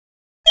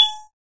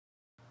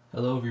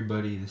Hello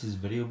everybody, this is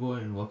Video Boy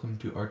and welcome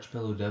to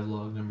Archipelo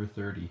DevLog number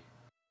 30.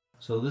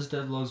 So this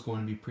devlog is going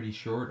to be pretty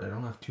short. I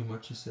don't have too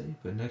much to say,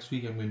 but next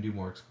week I'm going to do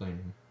more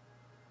explaining.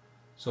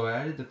 So I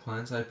added the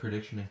client-side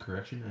prediction and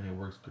correction and it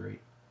works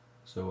great.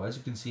 So as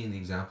you can see in the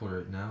example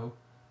right now,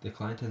 the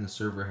client and the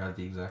server have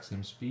the exact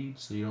same speed,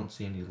 so you don't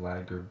see any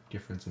lag or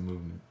difference in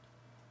movement.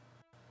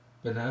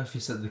 But now if you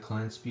set the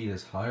client speed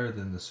as higher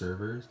than the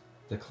server's,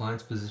 the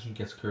client's position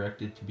gets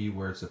corrected to be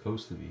where it's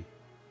supposed to be.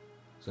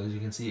 So as you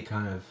can see, it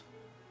kind of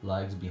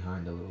lags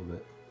behind a little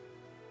bit.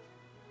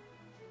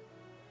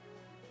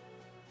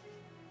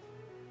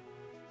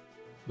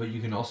 But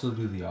you can also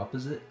do the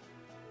opposite.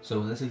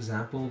 So in this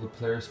example, the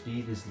player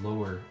speed is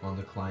lower on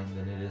the client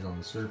than it is on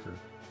the server.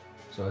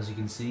 So as you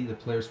can see, the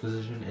player's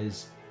position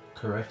is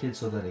corrected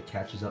so that it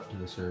catches up to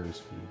the server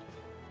speed.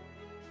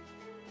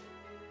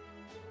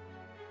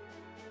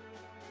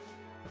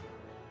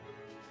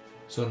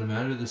 So no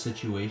matter the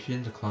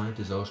situation, the client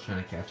is always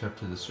trying to catch up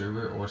to the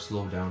server or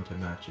slow down to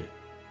match it.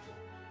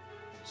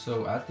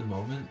 So at the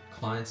moment,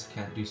 clients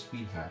can't do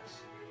speed hacks.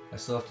 I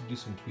still have to do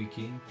some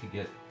tweaking to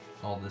get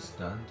all this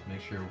done to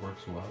make sure it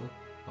works well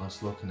on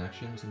slow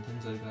connections and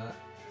things like that.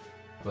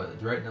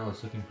 But right now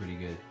it's looking pretty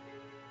good.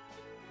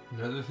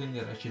 Another thing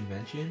that I should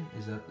mention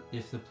is that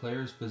if the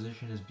player's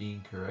position is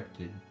being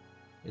corrected,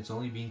 it's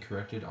only being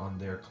corrected on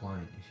their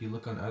client. If you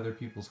look on other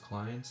people's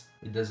clients,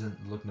 it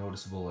doesn't look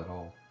noticeable at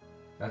all.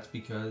 That's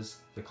because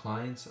the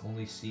clients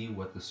only see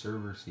what the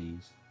server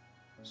sees.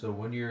 So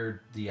when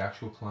you're the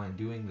actual client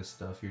doing this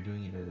stuff, you're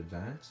doing it in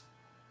advance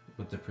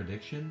with the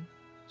prediction,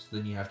 so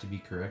then you have to be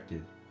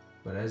corrected.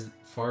 But as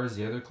far as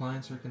the other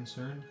clients are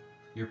concerned,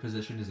 your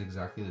position is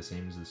exactly the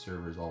same as the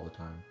servers all the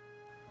time.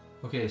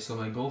 Okay, so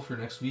my goal for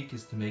next week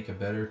is to make a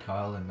better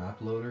tile and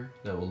map loader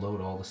that will load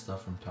all the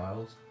stuff from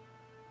tiles.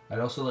 I'd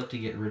also like to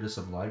get rid of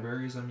some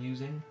libraries I'm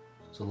using.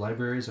 So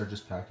libraries are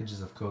just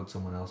packages of code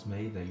someone else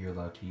made that you're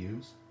allowed to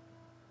use.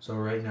 So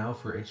right now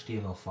for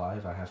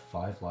HTML5 I have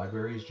 5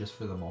 libraries just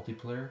for the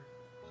multiplayer,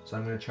 so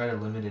I'm going to try to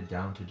limit it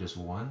down to just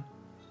one.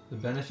 The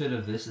benefit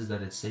of this is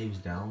that it saves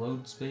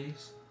download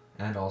space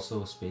and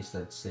also space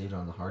that's saved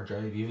on the hard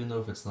drive, even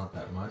though if it's not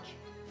that much,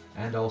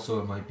 and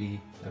also it might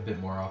be a bit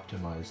more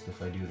optimized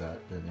if I do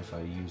that than if I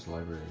use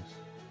libraries.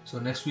 So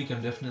next week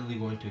I'm definitely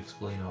going to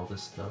explain all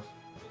this stuff.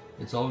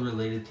 It's all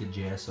related to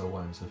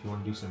JS01, so if you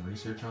want to do some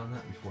research on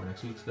that before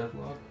next week's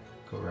devlog,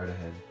 go right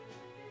ahead.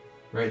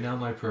 Right now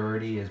my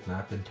priority is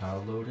map and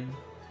tile loading,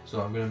 so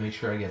I'm going to make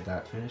sure I get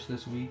that finished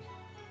this week,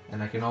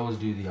 and I can always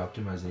do the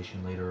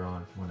optimization later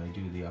on when I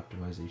do the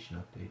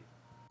optimization update.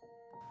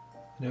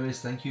 Anyways,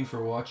 thank you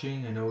for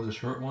watching. I know it was a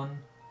short one.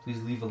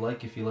 Please leave a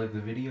like if you like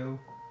the video.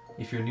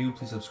 If you're new,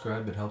 please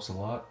subscribe, it helps a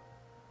lot.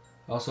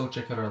 Also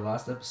check out our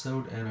last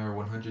episode and our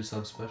 100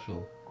 sub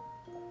special.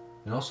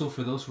 And also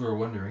for those who are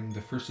wondering,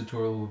 the first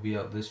tutorial will be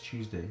out this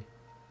Tuesday.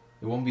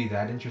 It won't be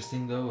that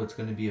interesting though. It's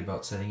going to be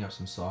about setting up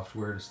some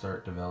software to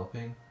start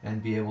developing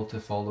and be able to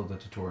follow the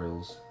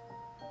tutorials.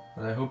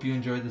 But I hope you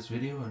enjoyed this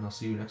video and I'll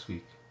see you next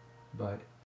week. Bye.